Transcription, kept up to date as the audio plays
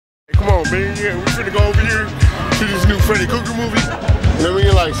Come on, man. Yeah, we finna go over here to this new Freddy Krueger movie. Let me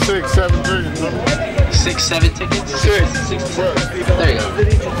get like 6, 7 tickets. 6, 7 tickets? 6. There you go.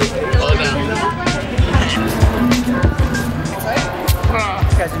 Oh, no.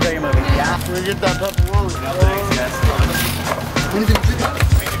 You guys enjoy your movie. Yeah. Can we get that pepperoni?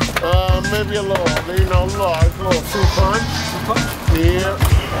 Maybe a little, you know, large, a little fruit punch. Yeah.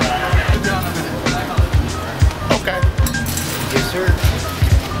 Okay. Yes, sir.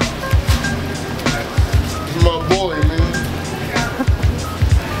 My boy, man.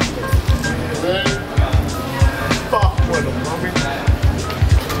 Man, fuck with him, homie.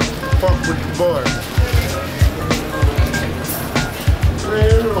 Fuck with the boy.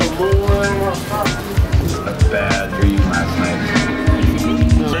 Man, oh boy. A bad dream last night.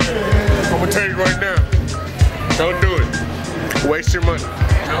 I'm gonna tell you right now, don't do it. Waste your money.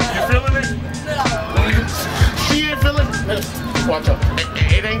 You feeling it? She ain't feeling it? Watch out.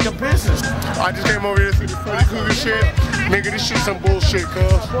 It ain't the business. I just came over here to see the Freddy Krueger shit. Nigga, this shit some bullshit,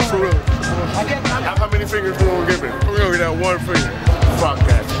 cuz. For real. How many fingers we gonna get?